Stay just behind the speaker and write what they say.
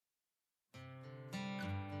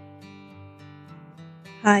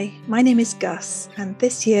Hi, my name is Gus, and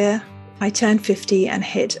this year I turned 50 and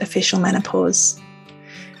hit official menopause.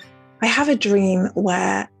 I have a dream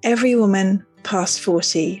where every woman past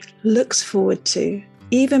 40 looks forward to,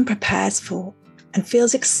 even prepares for, and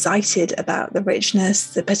feels excited about the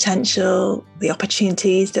richness, the potential, the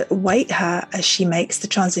opportunities that await her as she makes the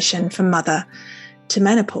transition from mother to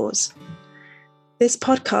menopause. This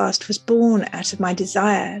podcast was born out of my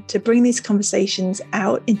desire to bring these conversations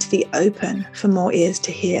out into the open for more ears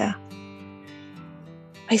to hear.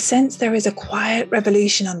 I sense there is a quiet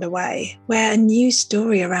revolution underway where a new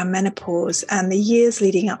story around menopause and the years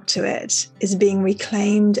leading up to it is being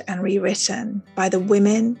reclaimed and rewritten by the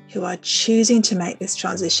women who are choosing to make this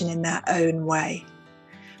transition in their own way.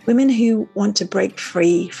 Women who want to break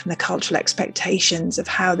free from the cultural expectations of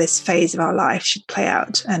how this phase of our life should play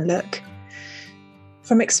out and look.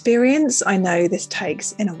 From experience, I know this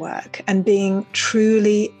takes inner work and being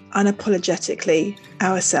truly unapologetically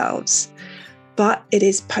ourselves, but it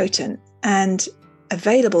is potent and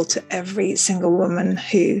available to every single woman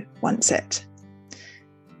who wants it.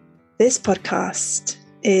 This podcast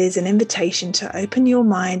is an invitation to open your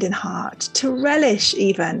mind and heart, to relish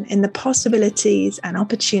even in the possibilities and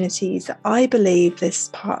opportunities that I believe this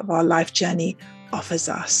part of our life journey offers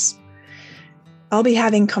us. I'll be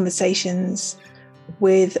having conversations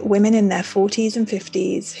with women in their 40s and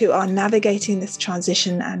 50s who are navigating this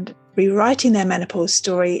transition and rewriting their menopause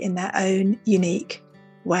story in their own unique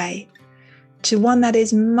way, to one that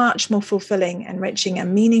is much more fulfilling, enriching,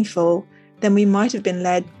 and meaningful than we might have been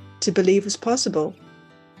led to believe was possible.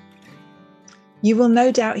 You will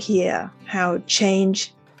no doubt hear how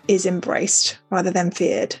change is embraced rather than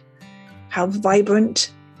feared, how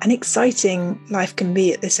vibrant and exciting life can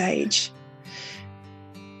be at this age.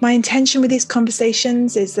 My intention with these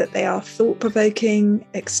conversations is that they are thought-provoking,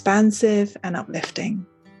 expansive, and uplifting,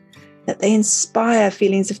 that they inspire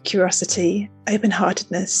feelings of curiosity,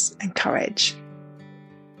 open-heartedness, and courage.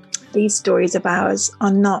 These stories of ours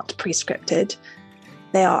are not prescripted.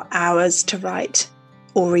 They are ours to write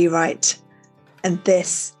or rewrite, and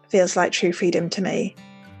this feels like true freedom to me.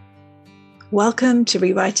 Welcome to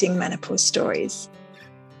Rewriting Menopause Stories.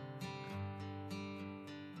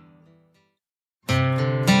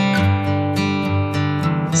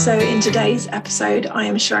 So in today's episode, I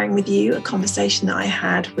am sharing with you a conversation that I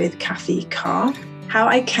had with Kathy Carr. How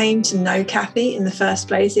I came to know Kathy in the first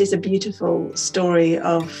place is a beautiful story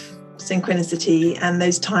of synchronicity and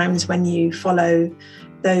those times when you follow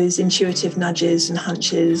those intuitive nudges and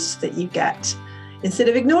hunches that you get instead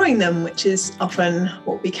of ignoring them, which is often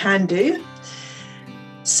what we can do.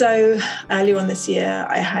 So earlier on this year,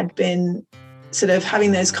 I had been sort of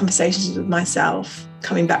having those conversations with myself,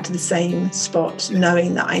 coming back to the same spot,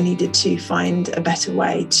 knowing that I needed to find a better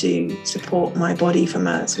way to support my body from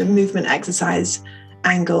a sort of movement exercise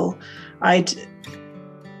angle. I'd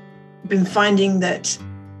been finding that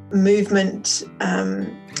movement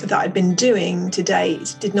that I'd been doing to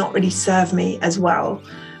date did not really serve me as well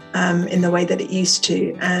in the way that it used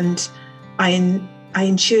to. And I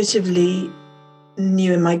intuitively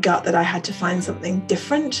knew in my gut that I had to find something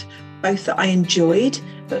different, both that I enjoyed,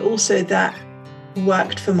 but also that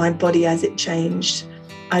worked for my body as it changed.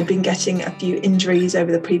 I'd been getting a few injuries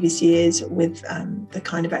over the previous years with the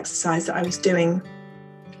kind of exercise that I was doing,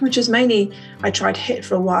 which was mainly, I tried HIIT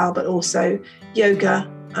for a while, but also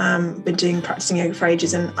yoga. Been practicing yoga for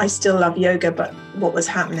ages, and I still love yoga, but what was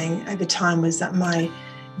happening over time was that my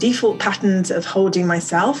default patterns of holding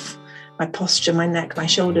myself, my posture, my neck, my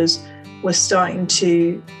shoulders, was starting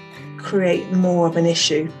to create more of an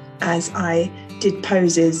issue as I did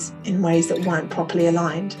poses in ways that weren't properly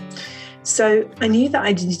aligned. So I knew that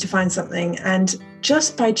I needed to find something, and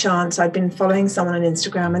just by chance I'd been following someone on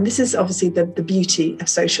Instagram, and this is obviously the beauty of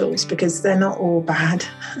socials because they're not all bad.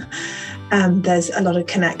 There's a lot of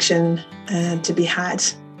connection to be had.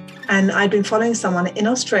 And I'd been following someone in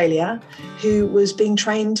Australia who was being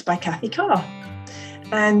trained by Kathy Carr.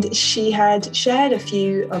 And she had shared a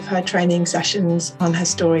few of her training sessions on her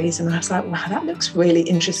stories. And I was like, wow, that looks really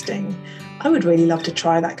interesting. I would really love to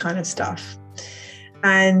try that kind of stuff.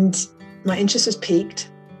 And my interest was piqued.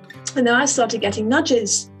 And then I started getting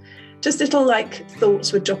nudges. Just little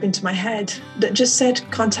thoughts would drop into my head that just said,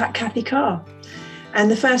 contact Kathy Carr. And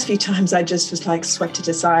the first few times I just was swept it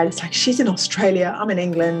aside. It's like, she's in Australia, I'm in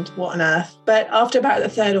England, what on earth? But after about the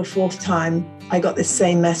third or fourth time, I got this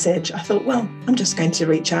same message. I thought, well, I'm just going to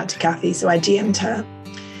reach out to Kathy. So I DM'd her.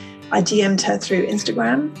 I DM'd her through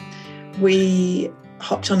Instagram. We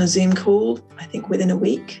hopped on a Zoom call, I think within a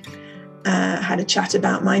week, had a chat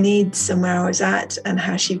about my needs and where I was at and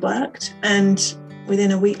how she worked. And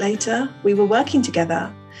within a week later, we were working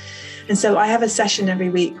together. And so I have a session every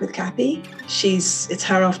week with Kathy. It's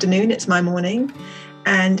her afternoon, it's my morning.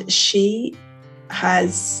 And she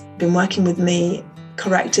has been working with me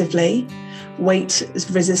correctively, weight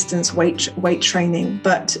resistance, weight training.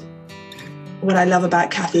 But what I love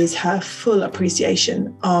about Kathy is her full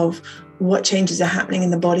appreciation of what changes are happening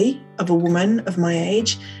in the body of a woman of my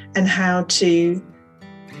age and how to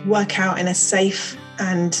work out in a safe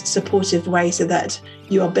and supportive way so that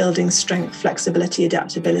you are building strength, flexibility,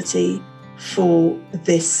 adaptability for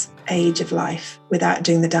this age of life without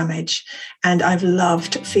doing the damage. And I've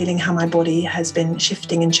loved feeling how my body has been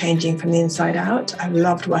shifting and changing from the inside out. I've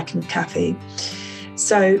loved working with Kathy.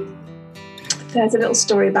 So there's a little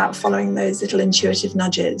story about following those little intuitive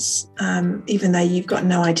nudges, even though you've got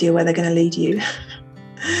no idea where they're going to lead you.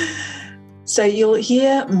 So you'll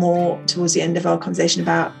hear more towards the end of our conversation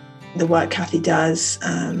about the work Kathy does.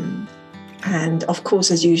 And of course,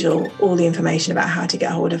 as usual, all the information about how to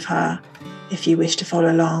get hold of her, if you wish to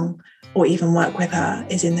follow along or even work with her,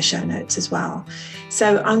 is in the show notes as well.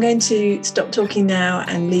 So I'm going to stop talking now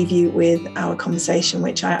and leave you with our conversation,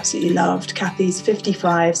 which I absolutely loved. Kathy's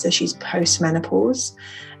 55, so she's post-menopause,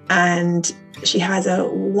 and she has a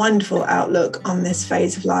wonderful outlook on this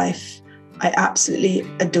phase of life. I absolutely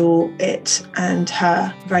adore it and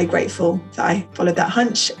her. Very grateful that I followed that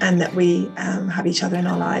hunch and that we have each other in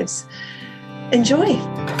our lives. Enjoy.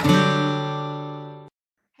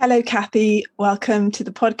 Hello, Kathy. Welcome to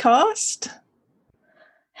the podcast.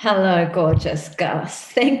 Hello, gorgeous Gus.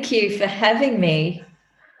 Thank you for having me.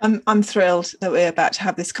 I'm thrilled that we're about to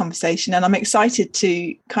have this conversation, and I'm excited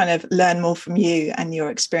to kind of learn more from you and your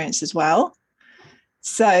experience as well.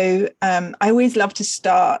 So I always love to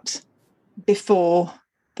start before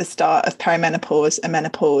the start of perimenopause and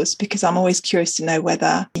menopause, because I'm always curious to know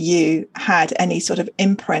whether you had any sort of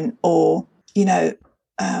imprint or,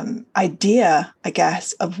 idea, I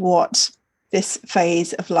guess, of what this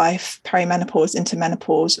phase of life, perimenopause into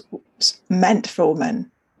menopause, meant for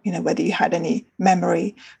women. Whether you had any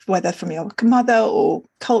memory, whether from your mother or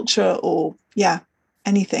culture or,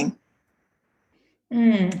 anything.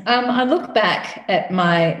 I look back at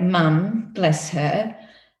my mum, bless her.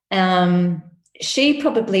 She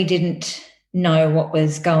probably didn't know what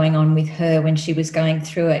was going on with her when she was going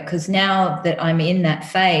through it, because now that I'm in that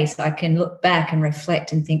phase, I can look back and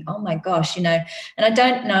reflect and think, oh my gosh, and I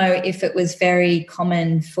don't know if it was very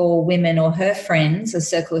common for women or her friends, a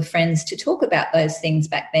circle of friends, to talk about those things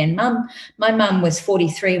back then. My mum was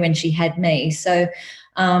 43 when she had me. So,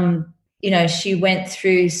 she went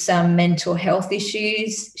through some mental health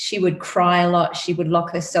issues. She would cry a lot. She would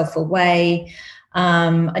lock herself away.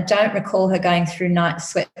 I don't recall her going through night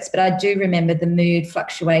sweats, but I do remember the mood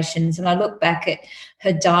fluctuations. And I look back at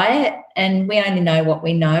her diet, and we only know what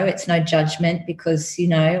we know. It's no judgment, because,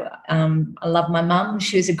 I love my mum.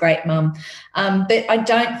 She was a great mum. But I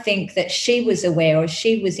don't think that she was aware or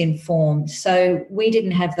she was informed. So we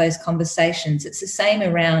didn't have those conversations. It's the same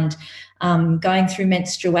around going through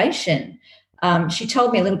menstruation. She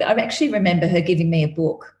told me a little bit. I actually remember her giving me a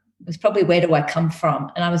book. It was probably Where Do I Come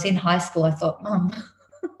From? And I was in high school. I thought, Mum,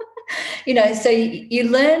 so you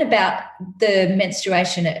learn about the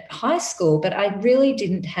menstruation at high school, but I really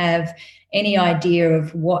didn't have any idea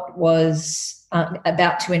of what was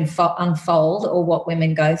about to unfold or what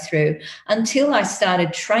women go through until I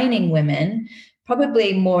started training women,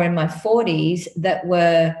 probably more in my 40s,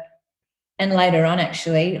 and later on,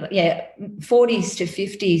 actually, 40s to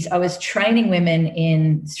 50s, I was training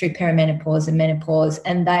women through perimenopause and menopause,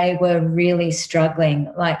 and they were really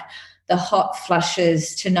struggling, like the hot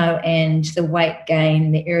flushes to no end, the weight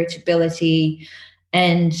gain, the irritability.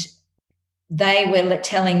 And they were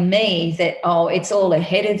telling me that, it's all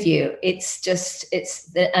ahead of you. It's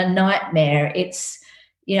a nightmare. It's,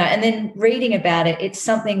 and then reading about it, it's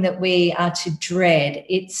something that we are to dread.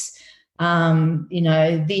 It's,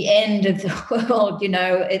 the end of the world,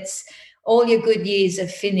 it's all your good years are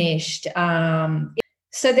finished.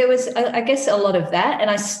 So there was, I guess, a lot of that.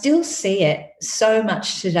 And I still see it so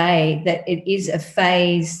much today that it is a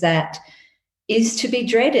phase that is to be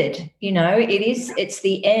dreaded. It's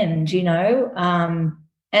the end, and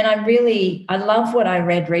I love what I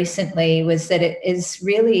read recently, was that it is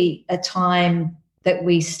really a time that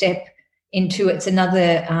we step into. It's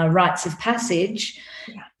another rites of passage.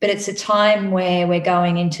 Yeah. But it's a time where we're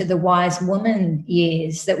going into the wise woman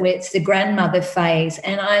years, it's the grandmother phase.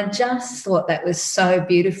 And I just thought that was so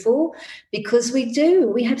beautiful, because we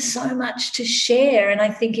have so much to share. And I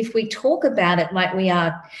think if we talk about it like we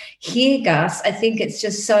are here, Gus, I think it's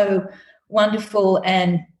just so wonderful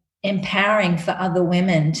and empowering for other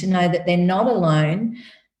women to know that they're not alone,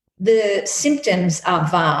 the symptoms are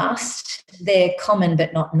vast. They're common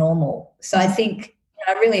but not normal. So I think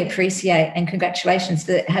I really appreciate and congratulations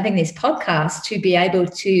for having this podcast to be able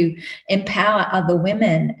to empower other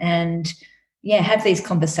women and, have these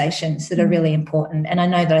conversations that are really important. And I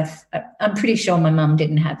know that I'm pretty sure my mum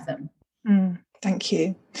didn't have them. Thank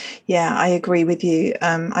you. Yeah, I agree with you.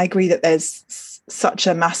 I agree that there's such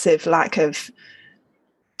a massive lack of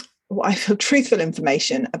what I feel truthful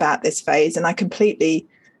information about this phase. And I completely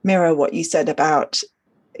mirror what you said about,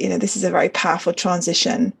 this is a very powerful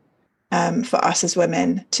transition for us as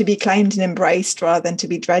women to be claimed and embraced rather than to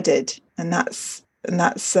be dreaded. And that's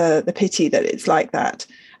the pity that it's like that.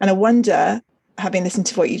 And I wonder, having listened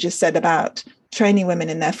to what you just said about training women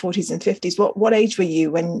in their 40s and 50s, what age were you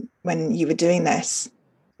when you were doing this?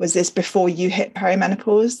 Was this before you hit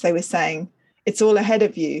perimenopause? They were saying it's all ahead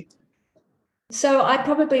of you. So I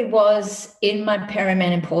probably was in my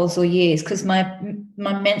perimenopausal years because my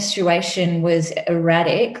menstruation was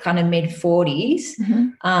erratic, kind of mid-40s.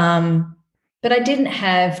 But I didn't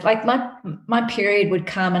have, like, my period would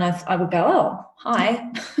come and I would go, oh,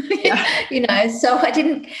 hi, so I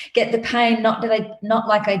didn't get the pain, not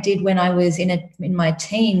like I did when I was in my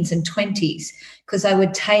teens and 20s, because I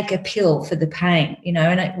would take a pill for the pain,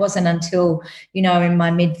 and it wasn't until, in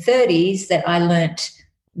my mid-30s that I learnt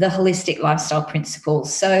the holistic lifestyle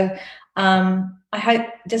principles. So I hope,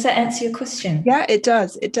 does that answer your question? Yeah, it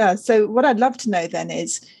does. It does. So what I'd love to know then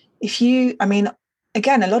is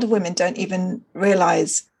again, a lot of women don't even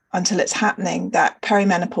realize until it's happening that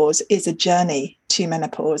perimenopause is a journey to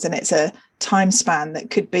menopause, and it's a time span that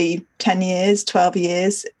could be 10 years, 12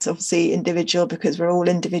 years. It's obviously individual because we're all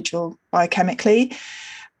individual biochemically,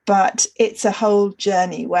 but it's a whole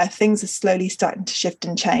journey where things are slowly starting to shift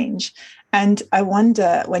and change. And I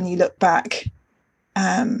wonder, when you look back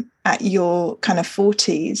at your kind of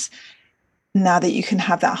 40s, now that you can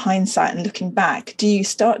have that hindsight and looking back, do you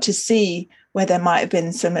start to see where there might have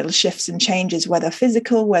been some little shifts and changes, whether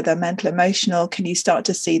physical, whether mental, emotional? Can you start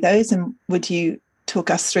to see those? And would you talk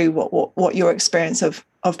us through what your experience of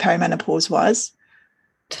perimenopause was?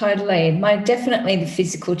 Totally. Definitely the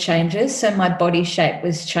physical changes. So my body shape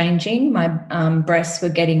was changing. My breasts were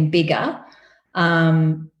getting bigger.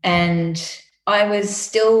 And I was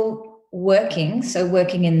still working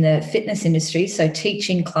in the fitness industry, so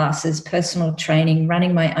teaching classes, personal training,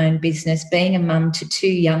 running my own business, being a mum to 2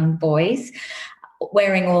 young boys,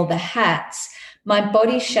 wearing all the hats. My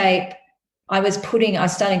body shape, I was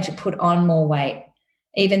starting to put on more weight,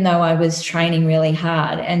 even though I was training really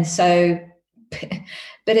hard. And so,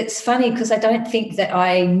 but it's funny because I don't think that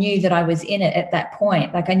I knew that I was in it at that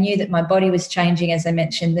point. Like, I knew that my body was changing. As I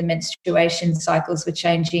mentioned, the menstruation cycles were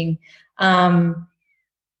changing.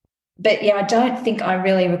 But I don't think I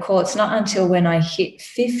really recall. It's not until when I hit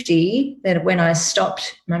 50 that when I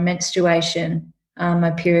stopped my menstruation,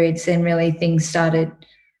 my periods, then really things started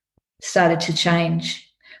to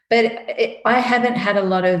change. But I haven't had a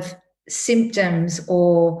lot of symptoms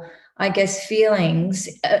or, I guess, feelings,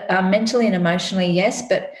 mentally and emotionally, yes,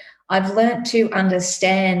 but I've learned to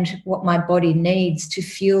understand what my body needs to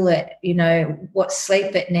fuel it, what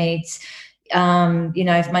sleep it needs.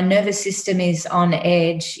 If my nervous system is on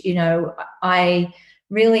edge, I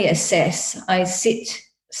really assess. I sit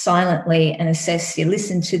silently and assess,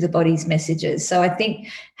 listen to the body's messages. So I think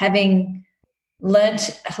having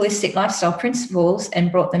learnt holistic lifestyle principles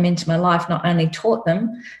and brought them into my life, not only taught them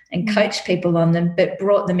and coached people on them, but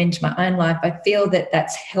brought them into my own life, I feel that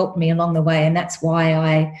that's helped me along the way. And that's why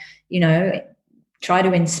I, try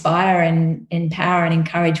to inspire and empower and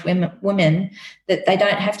encourage women that they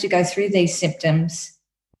don't have to go through these symptoms.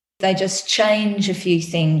 They just change a few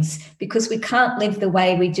things, because we can't live the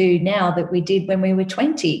way we do now that we did when we were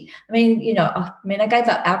 20. I gave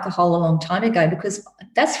up alcohol a long time ago because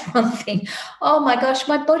that's one thing. Oh my gosh,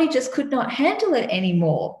 my body just could not handle it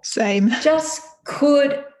anymore. Same. Just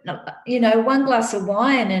could, one glass of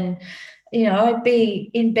wine and, I'd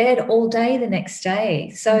be in bed all day the next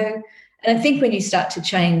day. So, and I think when you start to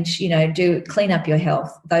change, do clean up your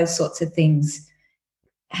health, those sorts of things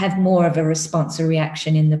have more of a response or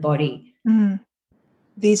reaction in the body.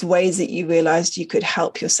 These ways that you realized you could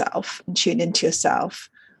help yourself and tune into yourself,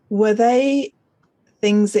 were they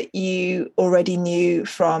things that you already knew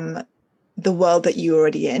from the world that you were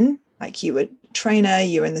already in? Like, you were a trainer,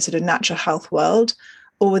 you were in the sort of natural health world,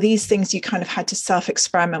 or were these things you kind of had to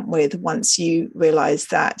self-experiment with once you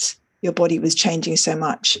realized that your body was changing so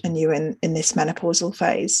much and you were in this menopausal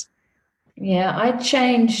phase? Yeah, I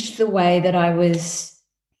changed the way that I was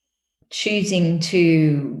choosing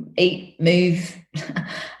to eat, move,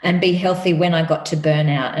 and be healthy when I got to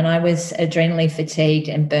burnout. And I was adrenally fatigued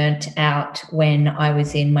and burnt out when I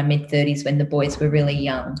was in my mid-30s, when the boys were really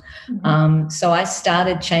young. So I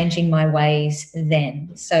started changing my ways then.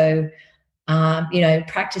 So,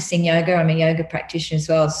 practicing yoga, I'm a yoga practitioner as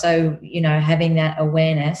well. So, having that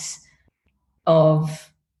awareness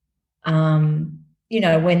of,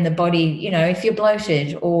 when the body, if you're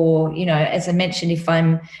bloated or, as I mentioned, if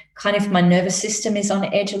I'm if my nervous system is on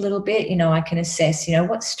edge a little bit, I can assess,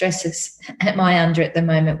 what stresses am I under at the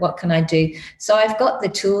moment? What can I do? So I've got the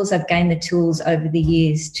tools, I've gained the tools over the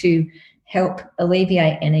years to help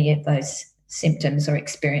alleviate any of those symptoms or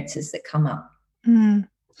experiences that come up. And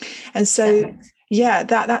so,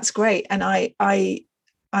 that's great. And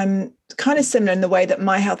I'm kind of similar in the way that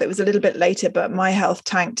my health, it was a little bit later, but my health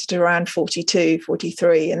tanked at around 42,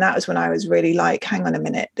 43. And that was when I was really like, hang on a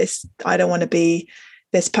minute, I don't want to be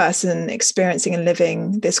this person experiencing and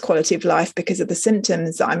living this quality of life because of the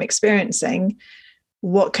symptoms that I'm experiencing.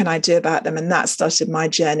 What can I do about them? And that started my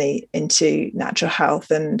journey into natural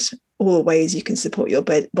health and all the ways you can support your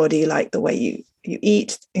body, like the way you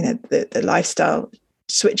eat, the lifestyle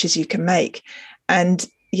switches you can make. And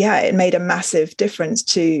it made a massive difference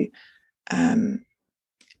to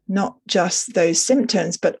not just those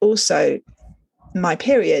symptoms, but also my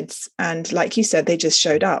periods. And like you said, they just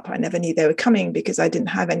showed up. I never knew they were coming because I didn't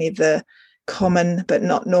have any of the common but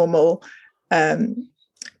not normal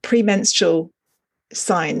premenstrual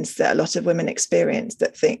signs that a lot of women experience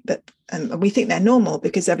that think that we think they're normal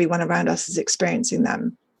because everyone around us is experiencing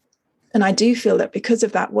them. And I do feel that because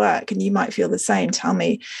of that work, and you might feel the same, tell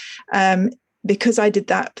me, because I did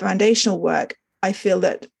that foundational work, I feel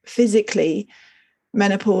that physically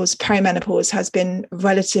menopause, perimenopause has been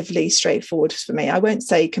relatively straightforward for me. I won't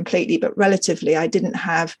say completely, but relatively. I didn't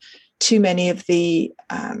have too many of the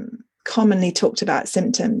commonly talked about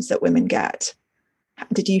symptoms that women get.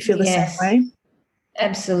 Did you feel the same way?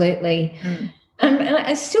 Absolutely. And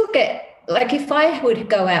I still get, like, if I would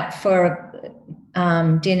go out for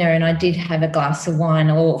dinner and I did have a glass of wine,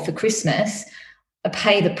 or for Christmas, I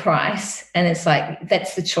pay the price, and it's like,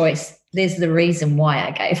 that's the choice. There's the reason why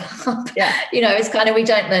I gave up. Yeah. It's kind of, we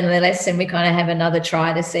don't learn the lesson. We kind of have another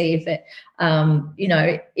try to see if it,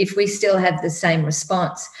 if we still have the same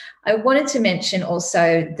response. I wanted to mention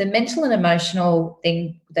also the mental and emotional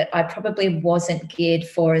thing that I probably wasn't geared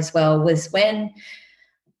for as well was when,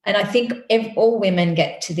 and I think all women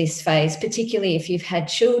get to this phase, particularly if you've had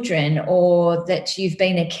children or that you've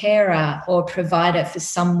been a carer or provider for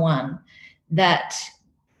someone, that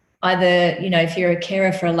either, if you're a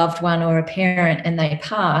carer for a loved one or a parent and they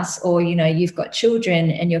pass, or, you've got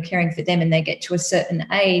children and you're caring for them and they get to a certain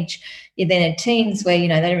age, you're then in teens where,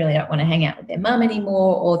 they really don't want to hang out with their mum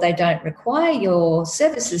anymore, or they don't require your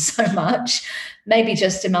services so much, maybe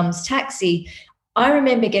just a mum's taxi. I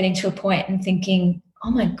remember getting to a point and thinking,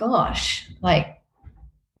 oh my gosh, like,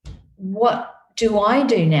 what do I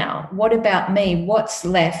do now? What about me? What's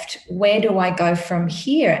left? Where do I go from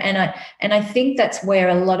here? And I think that's where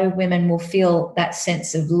a lot of women will feel that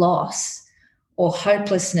sense of loss or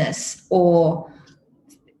hopelessness or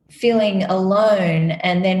feeling alone.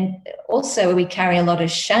 And then also we carry a lot of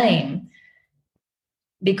shame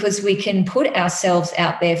because we can put ourselves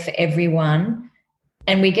out there for everyone,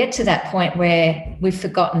 and we get to that point where we've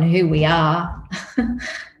forgotten who we are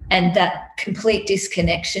and that complete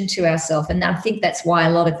disconnection to ourselves. And I think that's why a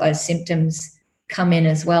lot of those symptoms come in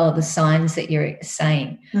as well, the signs that you're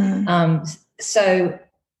saying. So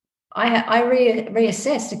I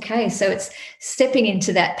reassessed, okay, so it's stepping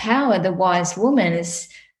into that power. The wise woman is,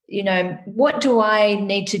 what do I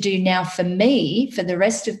need to do now for me for the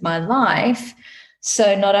rest of my life?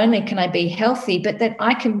 So not only can I be healthy, but that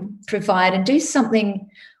I can provide and do something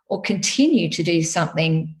or continue to do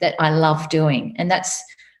something that I love doing. And that's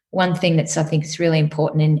one thing that's, I think, is really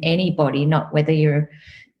important in anybody, not whether you're,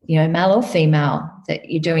 male or female, that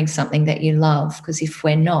you're doing something that you love. Because if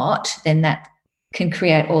we're not, then that can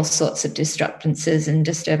create all sorts of disturbances in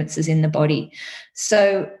the body.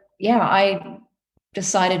 So, I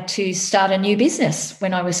decided to start a new business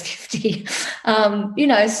when I was 50.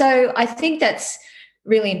 So I think that's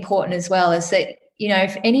really important as well, is that,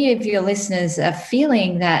 if any of your listeners are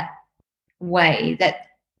feeling that way, that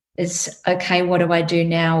it's okay, what do I do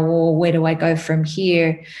now, or where do I go from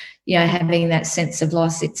here, having that sense of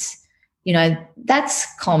loss, it's, that's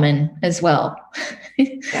common as well.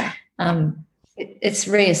 Yeah. It's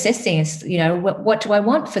reassessing, it's, what do I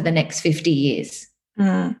want for the next 50 years?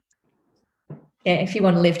 Yeah, if you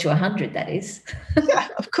want to live to 100, that is. Yeah,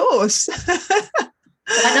 of course.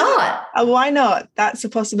 Why not? Why not? That's a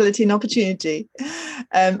possibility and opportunity.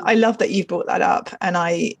 I love that you've brought that up, and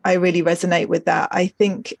I really resonate with that. I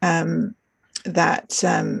think that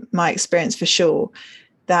my experience for sure,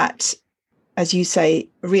 that, as you say,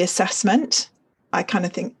 reassessment, I kind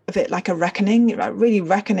of think of it like a reckoning, like really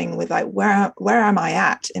reckoning with like where am I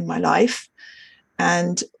at in my life,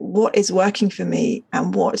 and what is working for me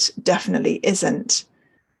and what definitely isn't.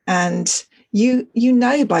 And you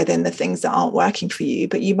know by then the things that aren't working for you,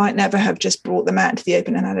 but you might never have just brought them out into the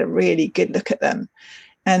open and had a really good look at them.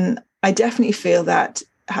 And I definitely feel that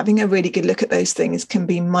having a really good look at those things can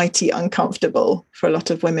be mighty uncomfortable for a lot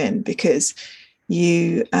of women, because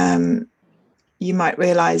you might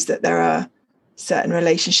realize that there are certain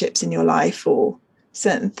relationships in your life or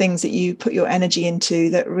certain things that you put your energy into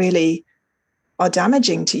that really are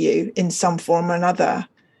damaging to you in some form or another.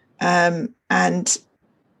 And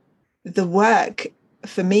the work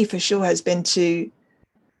for me for sure has been to,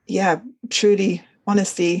 truly,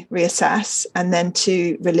 honestly reassess, and then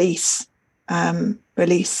to release.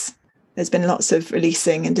 There's been lots of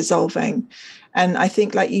releasing and dissolving. And I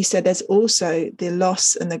think, like you said, there's also the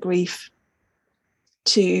loss and the grief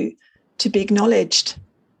to be acknowledged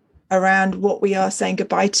around what we are saying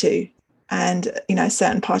goodbye to. And, a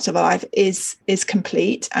certain part of our life is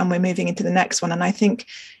complete, and we're moving into the next one. And I think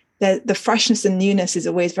the freshness and newness is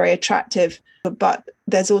always very attractive, but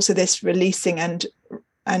there's also this releasing and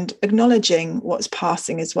acknowledging what's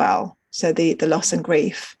passing as well. So the loss and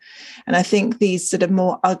grief. And I think these sort of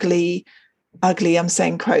more ugly, I'm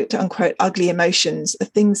saying quote unquote, ugly emotions are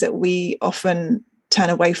things that we often turn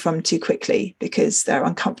away from too quickly because they're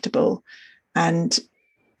uncomfortable and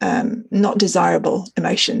not desirable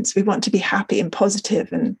emotions. We want to be happy and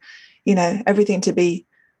positive and, everything to be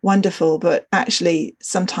wonderful, but actually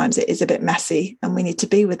sometimes it is a bit messy, and we need to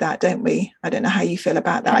be with that, don't we? I don't know how you feel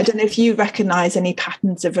about that. I don't know if you recognize any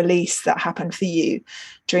patterns of release that happened for you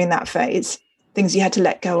during that phase, things you had to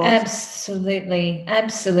let go of. Absolutely.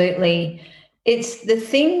 It's the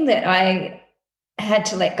thing that I had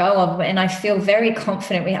to let go of, and I feel very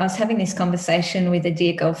confident. I was having this conversation with a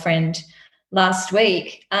dear girlfriend last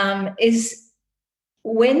week, is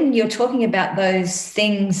when you're talking about those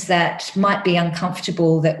things that might be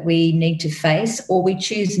uncomfortable that we need to face, or we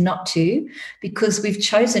choose not to because we've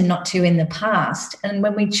chosen not to in the past. And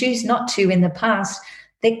when we choose not to in the past,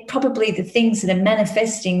 they're probably the things that are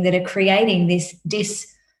manifesting, that are creating this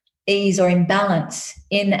dis-ease or imbalance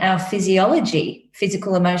in our physiology,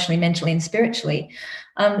 physical, emotionally, mentally, and spiritually.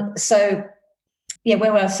 Where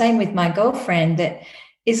I was saying with my girlfriend, that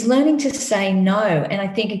is learning to say no. And I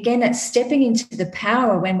think, again, that's stepping into the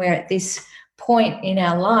power when we're at this point in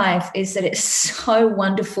our life, is that it's so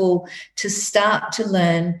wonderful to start to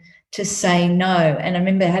learn to say no. And I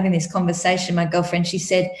remember having this conversation, my girlfriend, she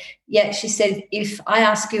said, if I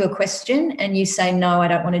ask you a question and you say, no, I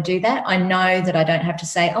don't want to do that, I know that I don't have to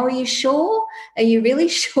say, oh, are you sure? Are you really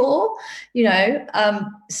sure?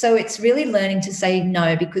 So it's really learning to say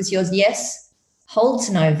no, because your yes holds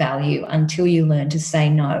no value until you learn to say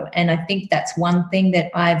no. And I think that's one thing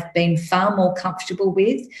that I've been far more comfortable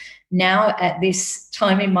with now at this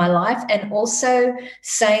time in my life, and also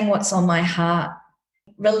saying what's on my heart,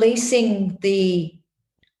 releasing the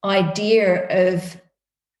idea of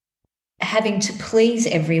having to please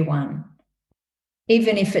everyone,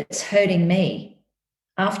 even if it's hurting me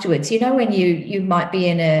afterwards. When you might be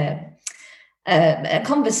in a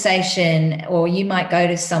conversation, or you might go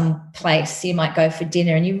to some place, you might go for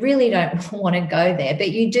dinner, and you really don't want to go there,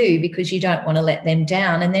 but you do because you don't want to let them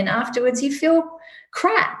down. And then afterwards you feel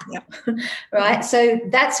crap. Yep. Right? So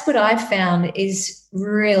that's what I found is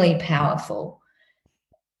really powerful.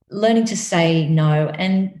 Learning to say no,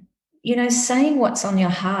 and, saying what's on your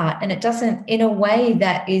heart, and it doesn't, in a way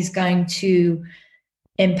that is going to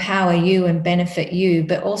empower you and benefit you,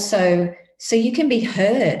 but also so you can be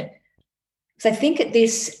heard. So I think at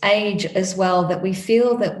this age as well, that we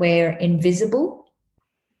feel that we're invisible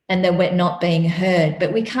and that we're not being heard,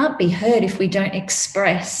 but we can't be heard if we don't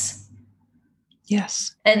express.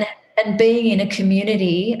 Yes. And being in a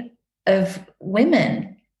community of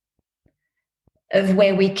women, of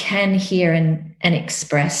where we can hear and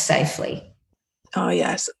express safely. Oh,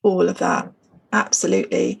 yes, all of that.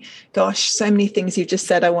 Absolutely. Gosh, so many things you've just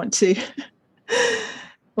said I want to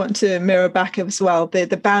mirror back as well.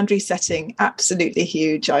 The boundary setting, absolutely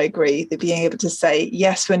huge. I agree. The being able to say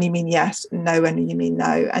yes when you mean yes, no when you mean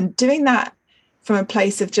no, and doing that from a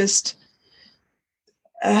place of just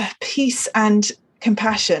peace and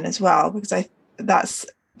compassion as well, because that's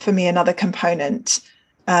for me another component,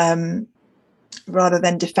 rather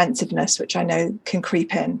than defensiveness, which I know can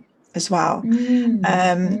creep in. as well.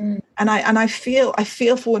 And I feel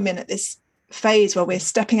for women at this phase where we're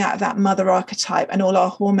stepping out of that mother archetype and all our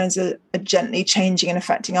hormones are gently changing and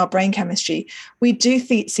affecting our brain chemistry. We do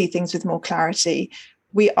see things with more clarity.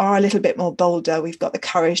 We are a little bit more bolder. We've got the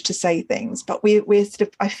courage to say things, but we're sort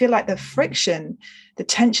of, I feel like the friction, the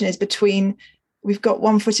tension is between, we've got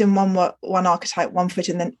one foot in one archetype, one foot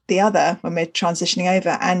in the other when we're transitioning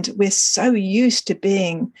over. And we're so used to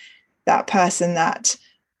being that person that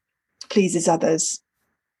pleases others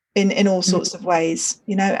in all sorts of ways,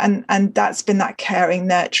 you know, and that's been that caring,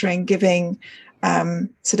 nurturing, giving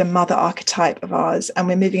sort of mother archetype of ours. And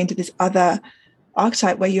we're moving into this other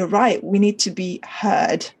archetype where you're right, we need to be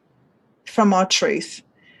heard from our truth.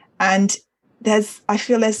 And I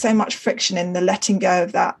feel there's so much friction in the letting go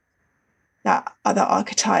of that other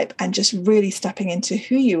archetype and just really stepping into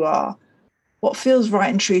who you are, what feels right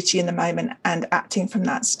and true to you in the moment, and acting from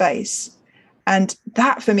that space. And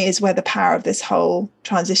that for me is where the power of this whole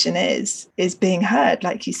transition is being heard.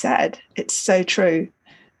 Like you said, it's so true.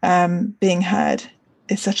 Being heard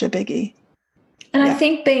is such a biggie. And I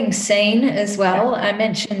think being seen as well. I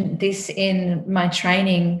mentioned this in my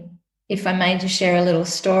training, if I may just share a little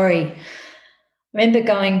story. I remember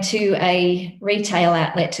going to a retail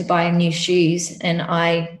outlet to buy new shoes, and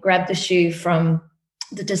I grabbed the shoe from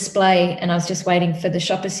the display and I was just waiting for the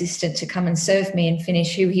shop assistant to come and serve me and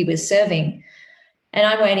finish who he was serving. And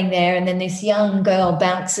I'm waiting there, and then this young girl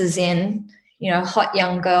bounces in, you know, hot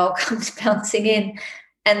young girl comes bouncing in,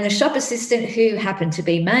 and the shop assistant, who happened to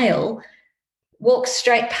be male, walked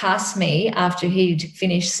straight past me after he'd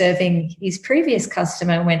finished serving his previous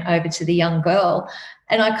customer and went over to the young girl.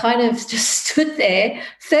 And I kind of just stood there,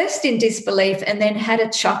 first in disbelief and then had a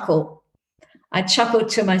chuckle. I chuckled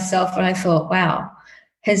to myself and I thought, wow,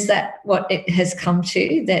 is that what it has come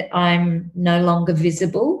to, that I'm no longer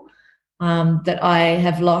visible, that I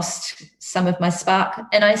have lost some of my spark?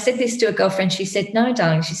 And I said this to a girlfriend. She said, no,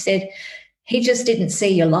 darling. She said, he just didn't see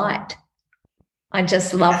your light. I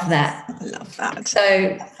just love that. I love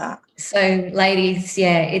that. So ladies,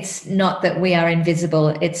 it's not that we are invisible.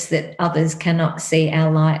 It's that others cannot see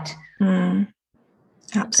our light. Absolutely.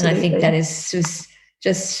 And I think that is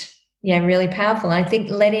just really powerful. I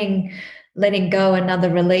think letting go, another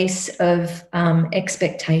release of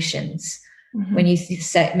expectations. Mm-hmm. When you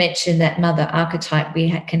mention that mother archetype,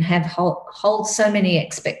 we can hold so many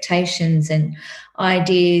expectations and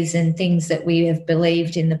ideas and things that we have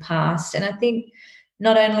believed in the past. And I think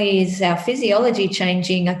not only is our physiology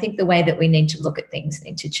changing, I think the way that we need to look at things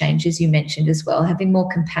need to change, as you mentioned as well, having more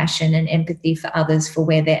compassion and empathy for others for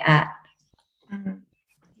where they're at. Mm-hmm.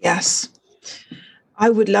 Yes. I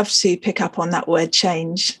would love to pick up on that word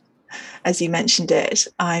change, as you mentioned it.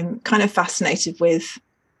 I'm kind of fascinated with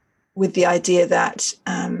the idea that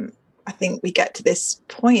I think we get to this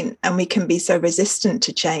point and we can be so resistant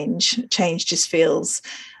to change. Change just feels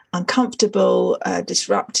uncomfortable,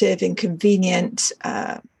 disruptive, inconvenient,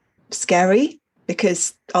 scary,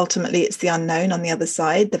 because ultimately it's the unknown on the other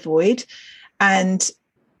side, the void. And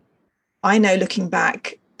I know, looking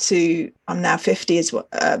back to, I'm now 50,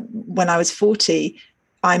 when I was 40,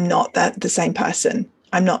 I'm not the same person.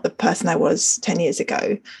 I'm not the person I was 10 years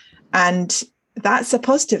ago. And that's a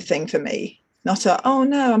positive thing for me. Not oh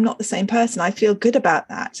no, I'm not the same person. I feel good about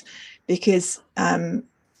that because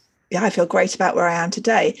I feel great about where I am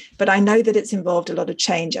today. But I know that it's involved a lot of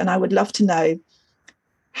change, and I would love to know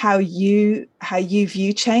how you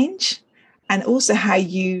view change, and also how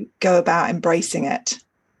you go about embracing it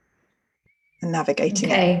and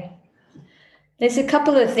navigating it. There's a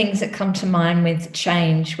couple of things that come to mind with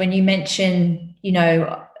change. When you mention,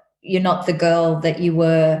 you're not the girl that you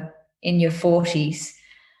were in your 40s,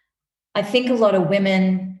 I think a lot of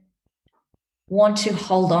women want to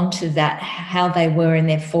hold on to that, how they were in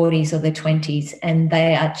their 40s or their 20s, and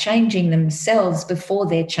they are changing themselves before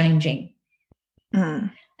they're changing.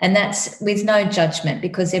 And that's with no judgment,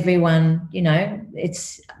 because everyone, we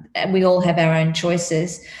all have our own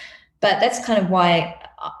choices. But that's kind of why,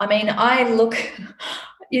 I look,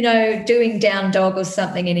 doing down dog or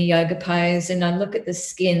something in a yoga pose, and I look at the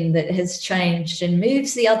skin that has changed and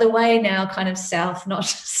moves the other way now, kind of south, not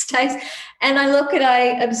stays. And I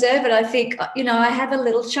observe it, I think, I have a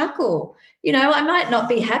little chuckle. I might not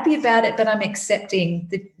be happy about it, but I'm accepting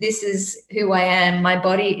that this is who I am. My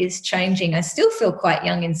body is changing. I still feel quite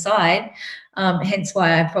young inside, hence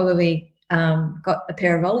why I probably got a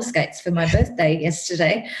pair of roller skates for my birthday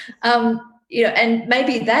yesterday. And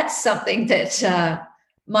maybe that's something that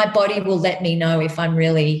my body will let me know if I'm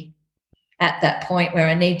really at that point where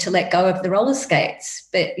I need to let go of the roller skates.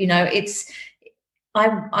 But,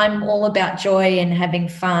 I'm all about joy and having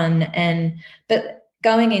fun. But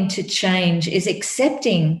going into change is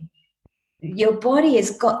accepting your body has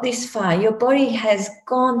got this far. Your body has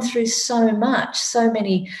gone through so much, so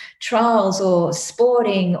many trials or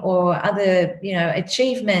sporting or other,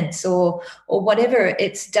 achievements or whatever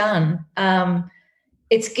it's done.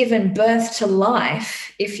 It's given birth to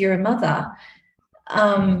life if you're a mother.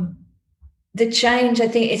 The change, I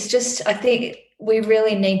think we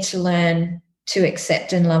really need to learn to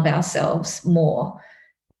accept and love ourselves more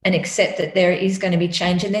and accept that there is going to be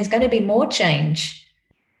change and there's going to be more change.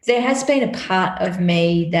 There has been a part of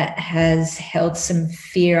me that has held some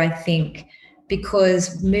fear, I think,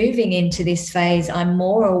 because moving into this phase, I'm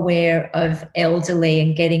more aware of elderly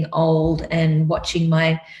and getting old and watching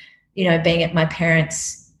being at my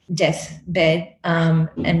parents' deathbed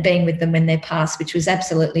and being with them when they passed, which was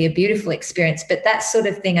absolutely a beautiful experience. But that sort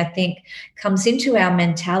of thing, I think, comes into our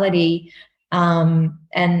mentality and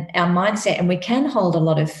our mindset, and we can hold a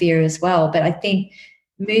lot of fear as well. But I think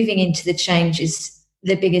moving into the change is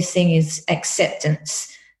the biggest thing is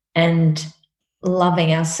acceptance and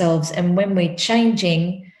loving ourselves. And when we're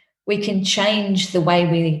changing, we can change the way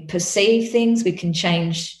we perceive things. We can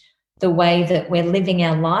change the way that we're living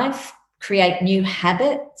our life, create new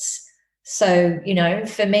habits. So,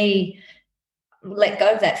 for me, let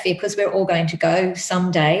go of that fear because we're all going to go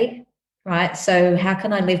someday, right? So how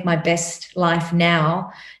can I live my best life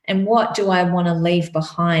now? And what do I want to leave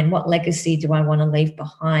behind? What legacy do I want to leave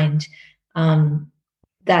behind?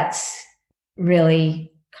 That's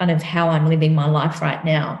really kind of how I'm living my life right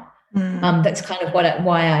now. That's kind of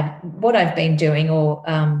what I've been doing or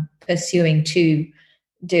pursuing to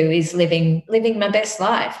do is living my best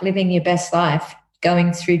life, living your best life,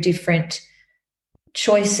 going through different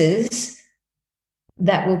choices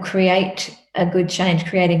that will create a good change,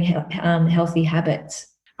 creating healthy habits.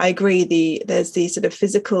 I agree. There's these sort of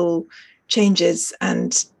physical changes,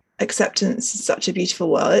 and acceptance is such a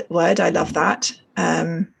beautiful word. I love that.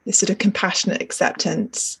 This sort of compassionate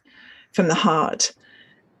acceptance from the heart.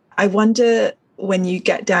 I wonder, when you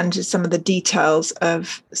get down to some of the details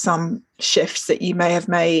of some shifts that you may have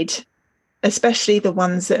made, especially the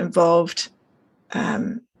ones that involved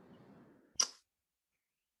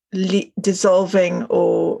dissolving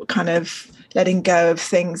or kind of letting go of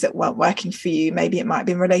things that weren't working for you. Maybe it might have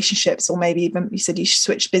been relationships, or maybe even you said you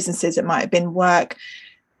switched businesses. It might have been work.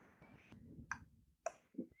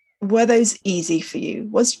 Were those easy for you?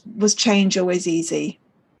 Was change always easy?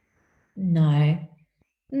 No,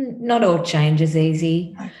 not all change is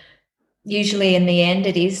easy. No. Usually in the end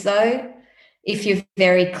it is, though, if you're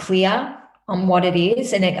very clear on what it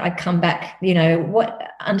is. And I come back,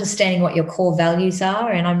 understanding what your core values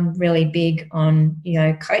are. And I'm really big on,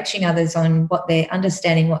 coaching others on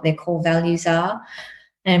understanding what their core values are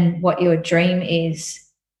and what your dream is.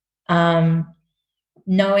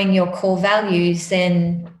 Knowing your core values,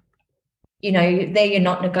 then they're your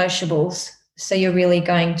not negotiables. So you're really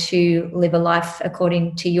going to live a life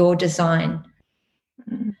according to your design.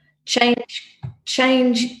 Mm-hmm.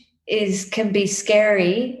 Change can be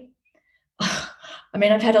scary. I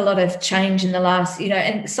mean, I've had a lot of change in the last,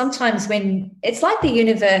 and sometimes when it's like the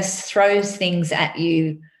universe throws things at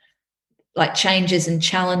you, like changes and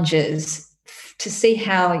challenges, to see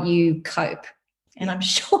how you cope. And I'm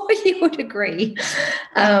sure you would agree.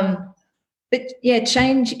 But yeah,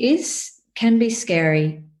 change can be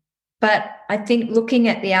scary, but I think looking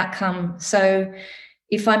at the outcome. So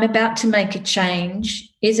if I'm about to make a change,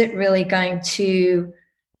 is it really going to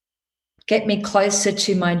get me closer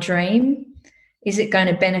to my dream? Is it going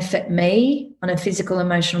to benefit me on a physical,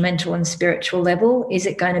 emotional, mental, and spiritual level? Is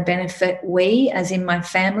it going to benefit we, as in my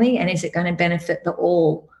family? And is it going to benefit the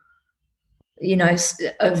all,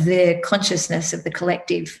 of the consciousness of the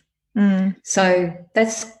collective? So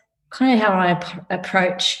that's kind of how I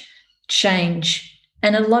approach change.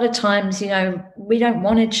 And a lot of times, we don't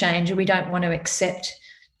want to change, or we don't want to accept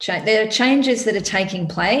change. There are changes that are taking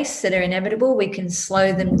place that are inevitable. We can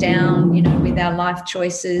slow them down, with our life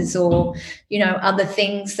choices or, other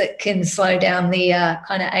things that can slow down the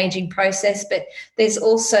kind of aging process. But there's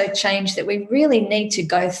also change that we really need to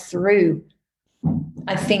go through,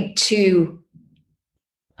 I think, to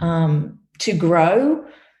grow,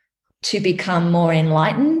 to become more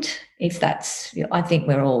enlightened. I think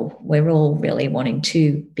we're all really wanting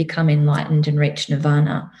to become enlightened and reach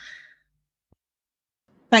nirvana.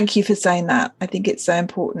 Thank you for saying that. I think it's so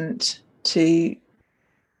important to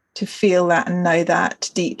feel that and know that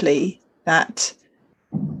deeply, that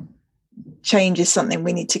change is something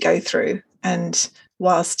we need to go through. And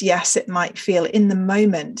whilst, yes, it might feel in the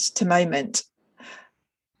moment to moment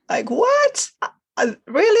like, what?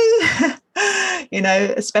 Really?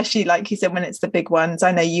 Especially like you said, when it's the big ones.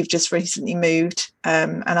 I know you've just recently moved,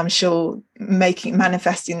 and I'm sure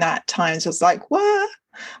manifesting that times was like, what?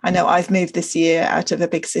 I know I've moved this year out of a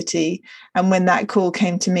big city, and when that call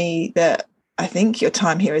came to me that I think your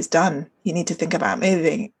time here is done, you need to think about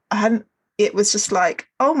moving, it was just like,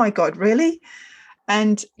 oh my God, really?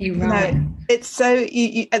 And it's so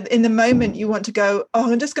you in the moment you want to go,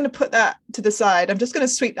 oh, I'm just going to put that to the side, I'm just going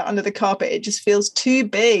to sweep that under the carpet, it just feels too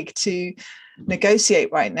big to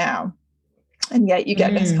negotiate right now. And yet you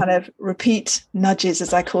get those kind of repeat nudges,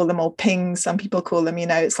 as I call them, or pings, some people call them.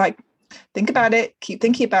 It's like, think about it, keep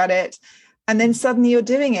thinking about it, and then suddenly you're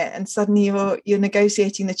doing it, and suddenly you're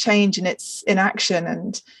negotiating the change, and it's in action.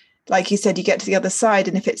 And like you said, you get to the other side,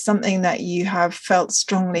 and if it's something that you have felt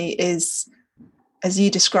strongly is, as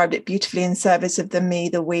you described it beautifully, in service of the me,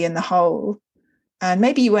 the we, and the whole, and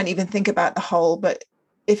maybe you won't even think about the whole, but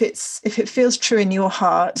if it feels true in your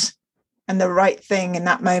heart and the right thing in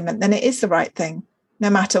that moment, then it is the right thing, no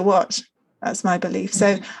matter what. That's my belief.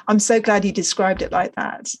 So I'm so glad you described it like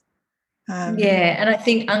that. And I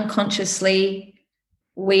think unconsciously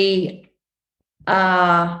we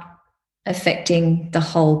are affecting the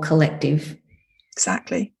whole collective.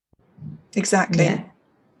 Exactly. Yeah.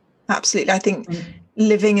 Absolutely. I think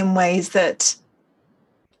living in ways that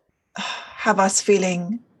have us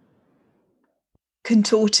feeling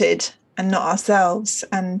contorted and not ourselves,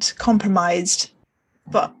 and compromised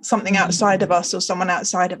for something outside of us or someone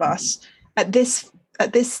outside of us. At this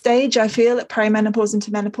stage, I feel at perimenopause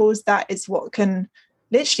into menopause, that is what can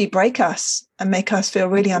literally break us and make us feel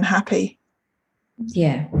really unhappy.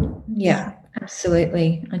 Yeah,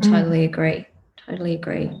 absolutely. I totally agree.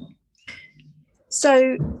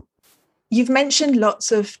 So you've mentioned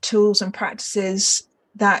lots of tools and practices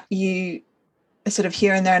that you are sort of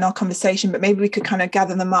here and there in our conversation, but maybe we could kind of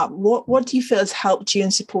gather them up. What do you feel has helped you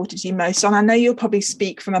and supported you most? And I know you'll probably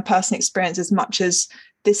speak from a personal experience as much as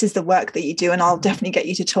this is the work that you do, and I'll definitely get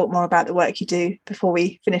you to talk more about the work you do before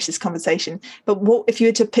we finish this conversation. But what if you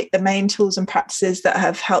were to pick the main tools and practices that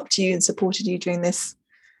have helped you and supported you during this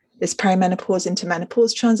perimenopause into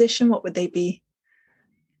menopause transition, what would they be?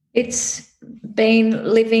 It's been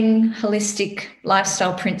living holistic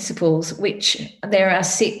lifestyle principles, which there are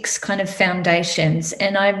 6 kind of foundations,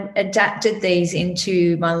 and I've adapted these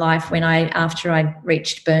into my life after I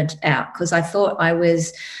reached burnt out, because I thought I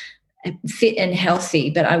was fit and healthy,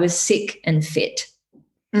 but I was sick and fit,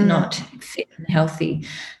 not fit and healthy.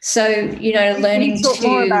 So, learning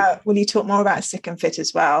will you talk more about sick and fit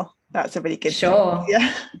as well? That's a really good thing.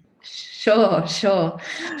 Yeah. Sure.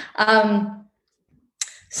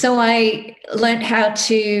 So I learned how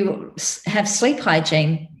to have sleep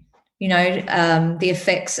hygiene, the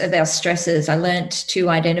effects of our stresses. I learned to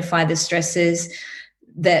identify the stresses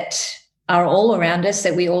that are all around us,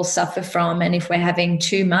 that we all suffer from. And if we're having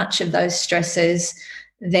too much of those stresses,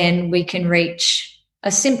 then we can reach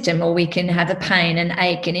a symptom, or we can have a pain, an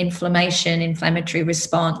ache, an inflammatory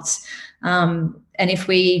response. And if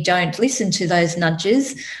we don't listen to those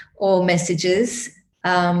nudges or messages,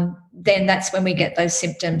 then that's when we get those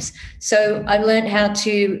symptoms. So I learned how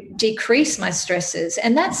to decrease my stresses,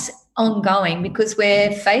 and that's ongoing, because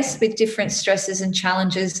we're faced with different stresses and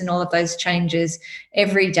challenges and all of those changes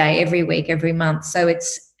every day, every week, every month. So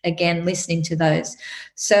it's, again, listening to those.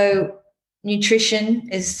 So nutrition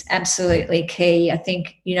is absolutely key. I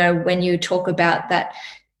think, when you talk about that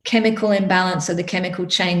chemical imbalance or the chemical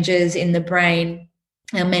changes in the brain,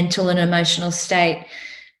 our mental and emotional state,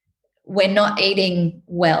 we're not eating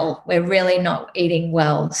well. We're really not eating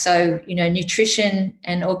well. So, nutrition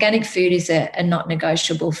and organic food is a not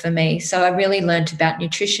negotiable for me. So I really learned about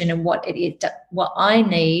nutrition and what I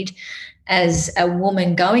need as a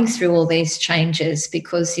woman going through all these changes,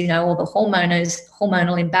 because, all the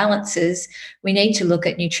hormonal imbalances, we need to look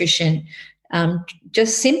at nutrition.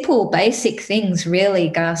 Just simple, basic things, really,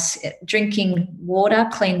 Gus. Drinking water,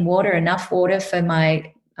 clean water, enough water for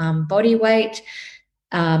my body weight.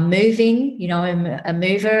 Moving, I'm a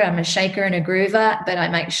mover, I'm a shaker and a groover, but I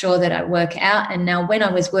make sure that I work out. And now when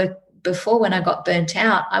I got burnt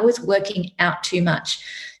out, I was working out too much,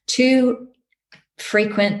 too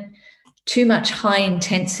frequent, too much high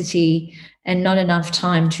intensity, and not enough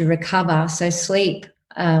time to recover. So sleep,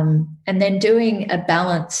 and then doing a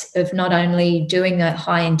balance of not only doing a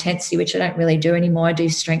high intensity, which I don't really do anymore. I do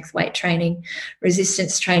strength weight training,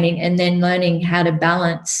 resistance training, and then learning how to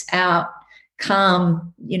balance out,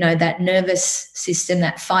 calm, that nervous system,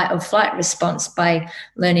 that fight or flight response, by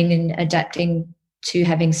learning and adapting to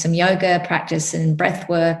having some yoga practice and breath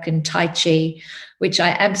work and Tai Chi, which I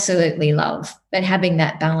absolutely love, but having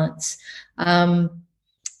that balance.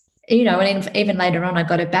 and even later on, I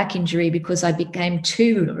got a back injury because I became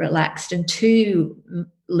too relaxed and too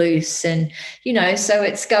loose. And, so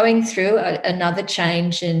it's going through another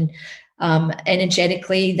change, and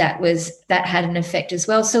energetically that had an effect as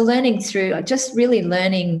well. So just really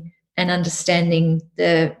learning and understanding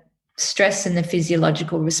the stress and the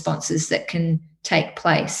physiological responses that can take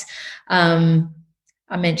place.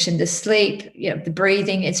 I mentioned the sleep, the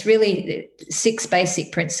breathing. It's really 6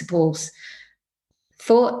 basic principles.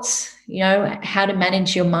 Thoughts, how to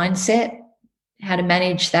manage your mindset, how to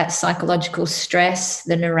manage that psychological stress,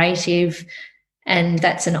 the narrative, and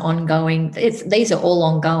that's an ongoing. These are all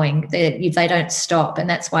ongoing. They don't stop, and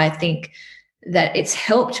that's why I think that it's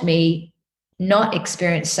helped me not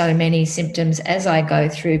experience so many symptoms as I go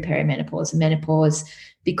through perimenopause and menopause,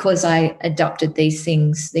 because I adopted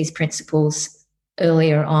these principles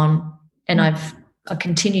earlier on, and I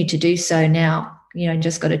continue to do so now.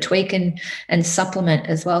 Just got to tweak and supplement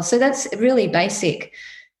as well. So that's really basic.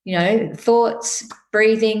 Thoughts,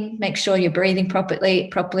 breathing, make sure you're breathing properly,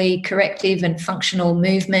 corrective and functional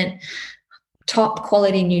movement, top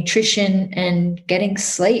quality nutrition, and getting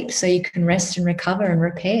sleep so you can rest and recover and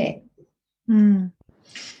repair. And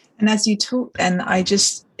as you talk, then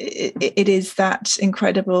it is that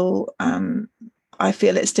incredible, I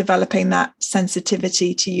feel it's developing that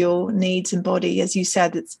sensitivity to your needs and body. As you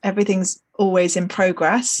said, everything's always in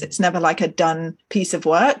progress. It's never like a done piece of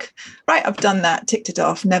work, right? I've done that, ticked it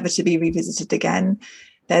off, never to be revisited again.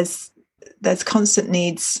 There's constant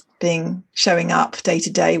needs showing up day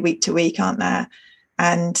to day, week to week, aren't there?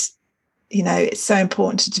 And, it's so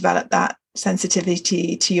important to develop that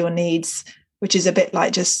sensitivity to your needs, which is a bit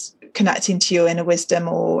like just connecting to your inner wisdom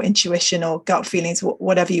or intuition or gut feelings,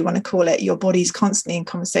 whatever you want to call it. Your body's constantly in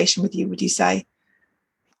conversation with you, would you say?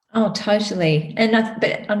 Oh, totally.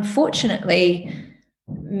 But unfortunately,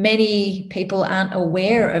 many people aren't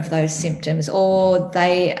aware of those symptoms, or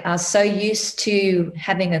they are so used to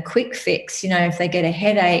having a quick fix. If they get a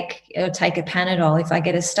headache, I'll take a Panadol. If I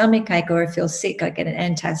get a stomach ache or I feel sick, I get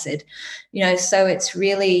an antacid. So it's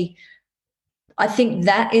really, I think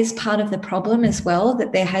that is part of the problem as well,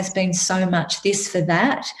 that there has been so much this for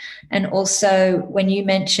that. And also when you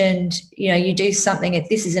mentioned, you do something, if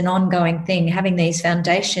this is an ongoing thing, having these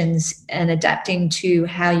foundations and adapting to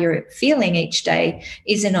how you're feeling each day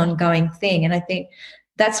is an ongoing thing. And I think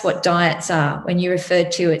that's what diets are. When you refer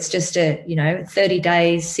to, it's just 30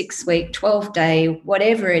 days, 6 week, 12 day,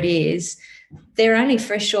 whatever it is, they're only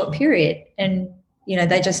for a short period, and,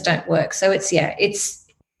 they just don't work. So it's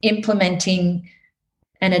implementing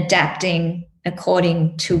and adapting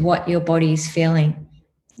according to what your body's feeling.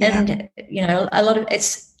 Yeah. And, a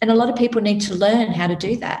lot of people need to learn how to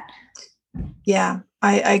do that. Yeah,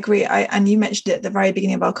 I agree. And you mentioned it at the very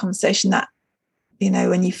beginning of our conversation that,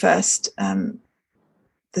 when you first,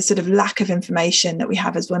 the sort of lack of information that we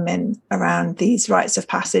have as women around these rites of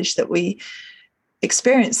passage that we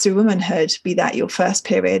experience through womanhood, be that your first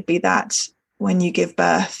period, be that when you give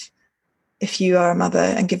birth, if you are a mother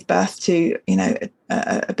and give birth to,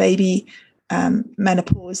 a baby,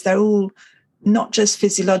 menopause, they're all not just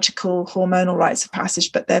physiological hormonal rites of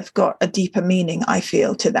passage, but they've got a deeper meaning, I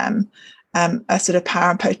feel, to them, a sort of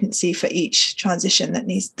power and potency for each transition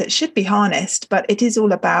that should be harnessed. But it is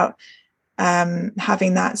all about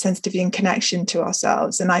having that sensitivity and connection to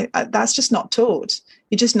ourselves. And I that's just not taught.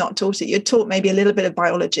 You're just not taught it. You're taught maybe a little bit of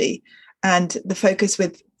biology, and the focus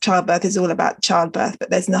with childbirth is all about childbirth, but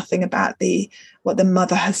there's nothing about what the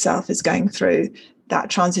mother herself is going through, that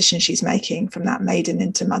transition she's making from that maiden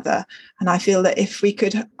into mother. And I feel that if we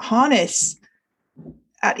could harness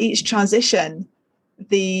at each transition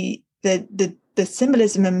the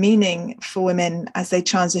symbolism and meaning for women as they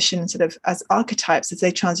transition, sort of as archetypes as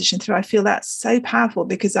they transition through, I feel that's so powerful,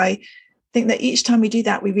 because I think that each time we do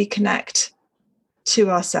that, we reconnect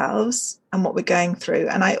to ourselves and what we're going through.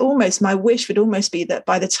 And my wish would almost be that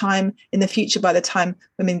by the time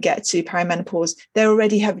women get to perimenopause, they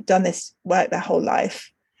already have done this work their whole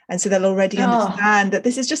life. And so they'll already understand that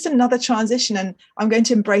this is just another transition, and I'm going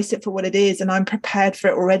to embrace it for what it is. And I'm prepared for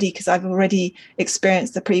it already, because I've already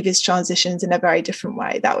experienced the previous transitions in a very different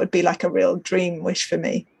way. That would be like a real dream wish for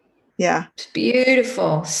me. Yeah. It's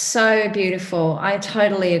beautiful. So beautiful. I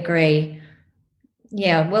totally agree.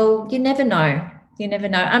 Yeah. Well, you never know. You never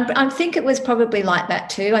know. I think it was probably like that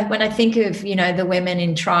too. When I think of, the women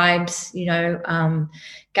in tribes,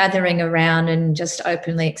 gathering around and just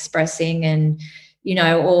openly expressing, and,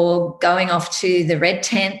 or going off to the red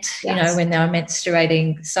tent, yes, when they were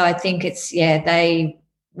menstruating. So I think it's,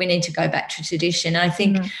 we need to go back to tradition. And I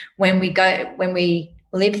think when we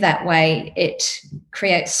live that way, it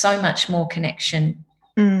creates so much more connection.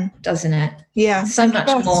 doesn't it? Yeah. So much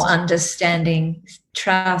trust. more understanding,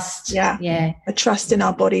 trust. Yeah. A trust in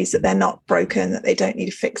our bodies that they're not broken, that they don't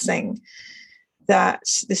need fixing, that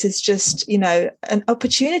this is just, an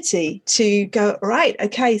opportunity to go, right,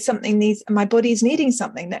 okay, my body's needing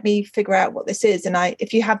something. Let me figure out what this is. And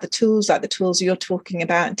if you have the tools, like the tools you're talking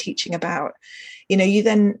about and teaching about, you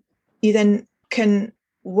then can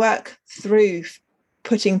work through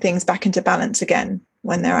putting things back into balance again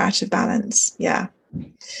when they're out of balance. Yeah.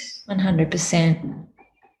 100%.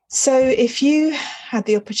 So if you had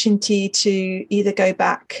the opportunity to either go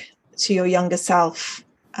back to your younger self,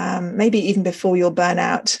 maybe even before your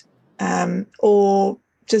burnout, or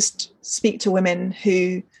just speak to women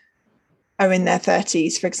who are in their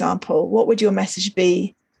 30s, for example, what would your message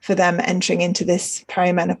be for them entering into this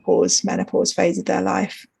menopause phase of their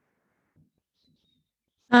life?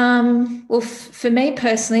 Well, for me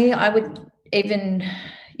personally, I would even,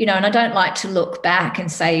 and I don't like to look back and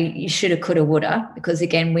say you shoulda, coulda, woulda, because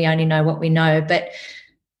again, we only know what we know. But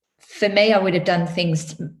for me, I would have done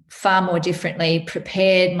things far more differently,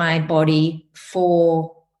 prepared my body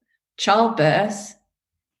for childbirth,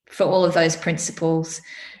 for all of those principles.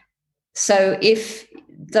 So if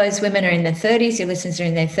those women are in their 30s, your listeners are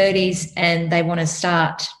in their 30s, and they want to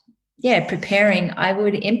start, preparing, I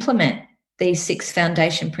would implement these 6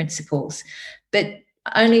 foundation principles, but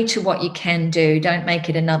only to what you can do. Don't make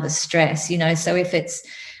it another stress, So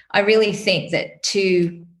I really think that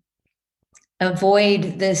to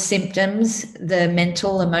avoid the symptoms, the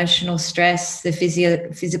mental, emotional stress, the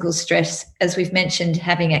physical stress, as we've mentioned,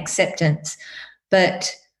 having acceptance,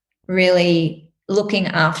 but really looking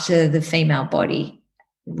after the female body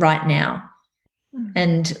right now.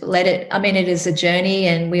 And let it, it is a journey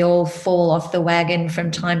and we all fall off the wagon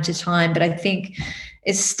from time to time, but I think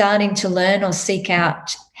it's starting to learn or seek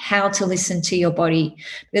out how to listen to your body,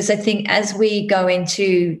 because I think as we go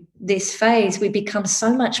into this phase, we become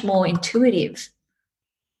so much more intuitive.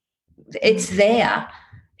 It's there.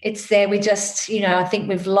 We just, I think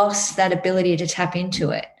we've lost that ability to tap into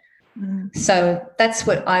it. So that's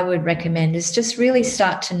what I would recommend, is just really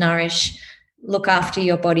start to nourish, look after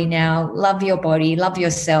your body now, love your body, love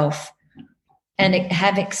yourself, and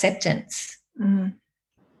have acceptance. I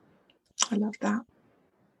love that.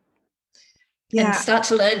 Yeah. And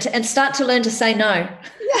start to learn to say no.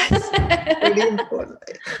 Yes, really important.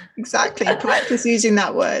 Exactly. Practice using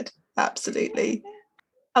that word. Absolutely.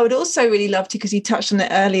 I would also really love to, because you touched on it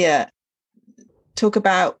earlier, talk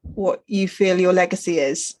about what you feel your legacy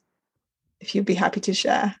is, if you'd be happy to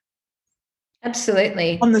share.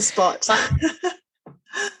 Absolutely. On the spot.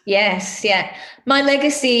 Yes, yeah. My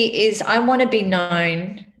legacy is I want to be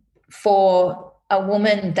known for a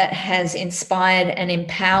woman that has inspired and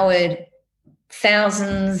empowered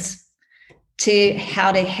thousands to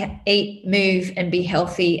how to eat, move, and be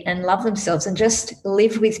healthy and love themselves and just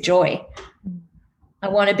live with joy. I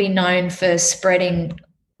want to be known for spreading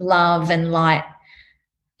love and light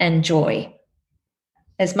and joy.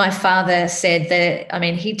 As my father said,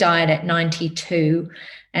 he died at 92,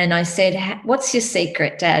 and I said, "What's your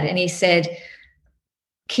secret, Dad?" And he said,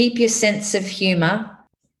 "Keep your sense of humor,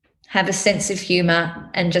 have a sense of humor,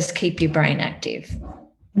 and just keep your brain active."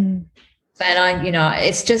 And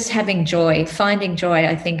it's just having joy, finding joy,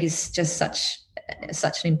 I think is just such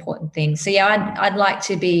an important thing. So I'd like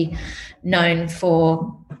to be known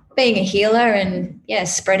for being a healer and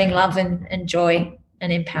spreading love and joy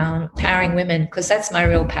and empowering women, because that's my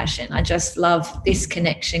real passion. I just love this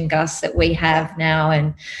connection, Gus, that we have now,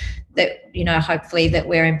 and that, hopefully that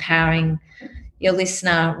we're empowering your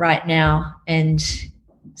listener right now and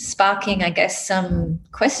sparking, I guess, some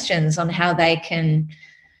questions on how they can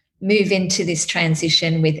move into this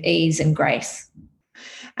transition with ease and grace.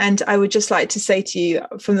 And I would just like to say to you,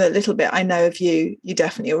 from the little bit I know of you, you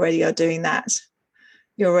definitely already are doing that.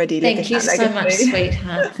 You're already living that legacy. Thank you so much,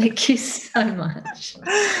 sweetheart. Thank you so much.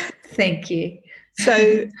 Thank you.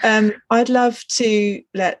 So I'd love to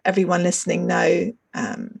let everyone listening know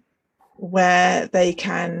where they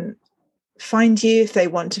can find you if they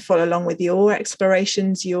want to follow along with your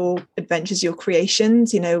explorations, your adventures, your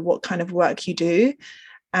creations, what kind of work you do.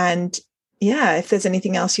 And if there's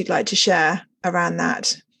anything else you'd like to share around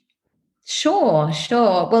that. Sure.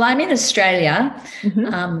 Well, I'm in Australia.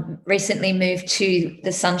 Recently moved to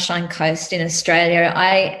the Sunshine Coast in Australia.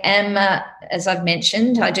 I am, as I've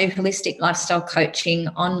mentioned, I do holistic lifestyle coaching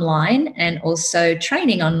online and also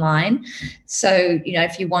training online. So,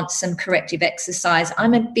 if you want some corrective exercise,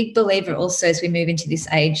 I'm a big believer also, as we move into this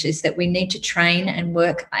age, is that we need to train and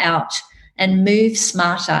work out and move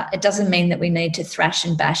smarter. It doesn't mean that we need to thrash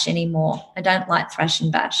and bash anymore. I don't like thrash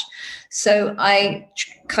and bash. So I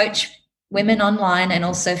coach women online and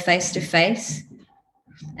also face-to-face.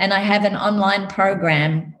 And I have an online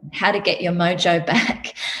program, How to Get Your Mojo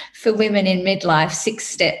Back, for women in midlife, 6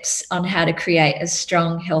 steps on how to create a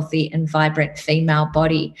strong, healthy and vibrant female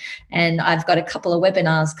body. And I've got a couple of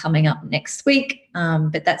webinars coming up next week.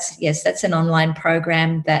 But that's an online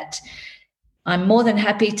program that I'm more than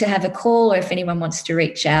happy to have a call, or if anyone wants to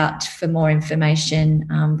reach out for more information,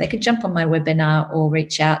 they could jump on my webinar or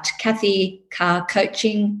reach out to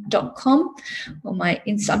kathycarrcoaching.com or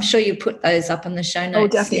I'm sure you put those up on the show notes. Oh,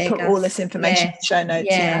 definitely put all this information in the show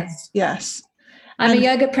notes. Yes. I'm a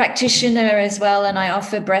yoga practitioner as well, and I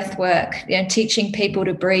offer breath work. Teaching people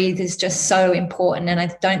to breathe is just so important, and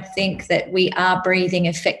I don't think that we are breathing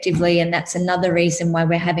effectively, and that's another reason why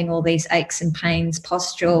we're having all these aches and pains,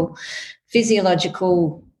 postural,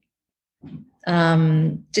 physiological,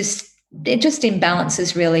 just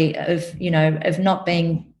imbalances really of not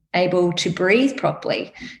being able to breathe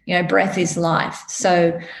properly. Breath is life.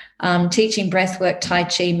 So teaching breath work, Tai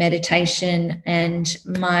Chi, meditation, and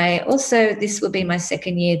this will be my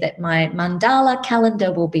second year that my mandala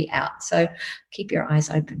calendar will be out. So keep your eyes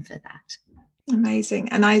open for that. Amazing.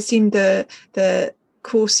 And I assume the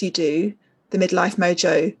course you do, the Midlife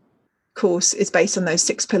Mojo course, is based on those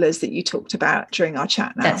 6 pillars that you talked about during our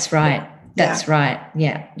chat now. That's right. That's right.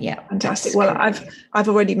 Yeah. Fantastic. Well, I've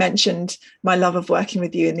already mentioned my love of working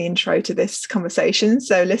with you in the intro to this conversation,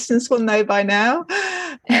 so listeners will know by now.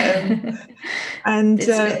 And it's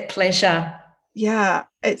a pleasure. Yeah,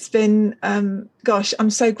 it's been I'm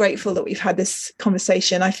so grateful that we've had this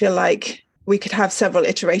conversation. I feel like we could have several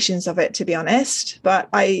iterations of it, to be honest, but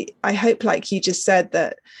I hope, like you just said,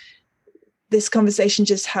 that this conversation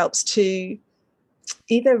just helps to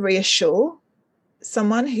either reassure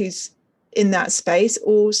someone who's in that space,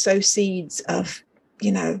 or sow seeds of,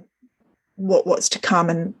 what's to come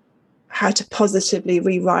and how to positively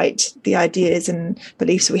rewrite the ideas and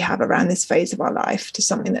beliefs we have around this phase of our life to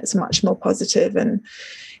something that's much more positive and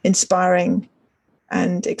inspiring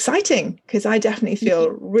and exciting. Because I definitely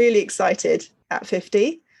feel really excited at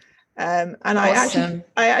 50. And awesome.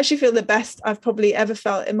 I actually feel the best I've probably ever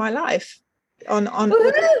felt in my life on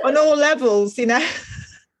all levels,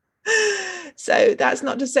 So that's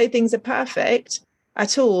not to say things are perfect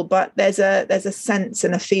at all, but there's a sense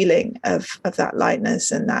and a feeling of that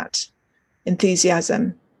lightness and that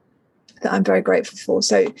enthusiasm that I'm very grateful for.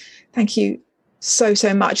 So thank you so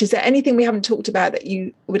much. Is there anything we haven't talked about that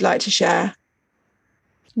you would like to share?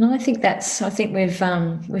 No, I think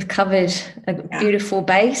we've covered a beautiful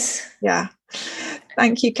base. Yeah.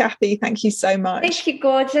 Thank you, Kathy. Thank you so much. Thank you,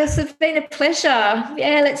 gorgeous. It's been a pleasure.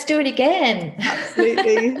 Yeah, let's do it again.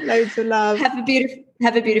 Absolutely. Loads of love. Have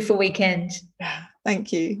a beautiful weekend.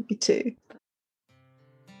 Thank you. You too.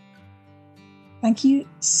 Thank you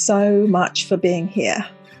so much for being here.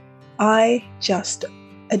 I just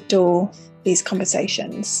adore these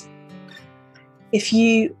conversations. If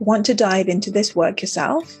you want to dive into this work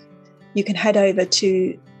yourself, you can head over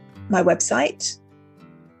to my website,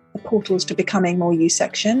 the Portals to Becoming More You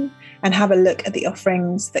section, and have a look at the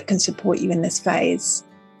offerings that can support you in this phase.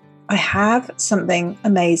 I have something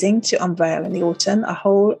amazing to unveil in the autumn, a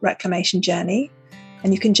whole reclamation journey,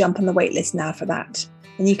 and you can jump on the waitlist now for that.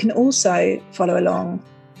 And you can also follow along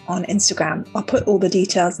on Instagram. I'll put all the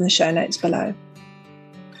details in the show notes below.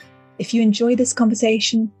 If you enjoy this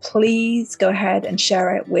conversation, please go ahead and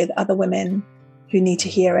share it with other women who need to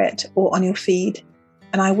hear it, or on your feed.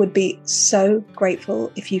 And I would be so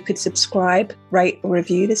grateful if you could subscribe, rate, or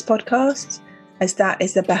review this podcast, as that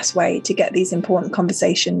is the best way to get these important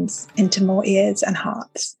conversations into more ears and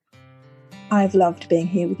hearts. I've loved being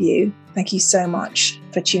here with you. Thank you so much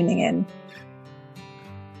for tuning in.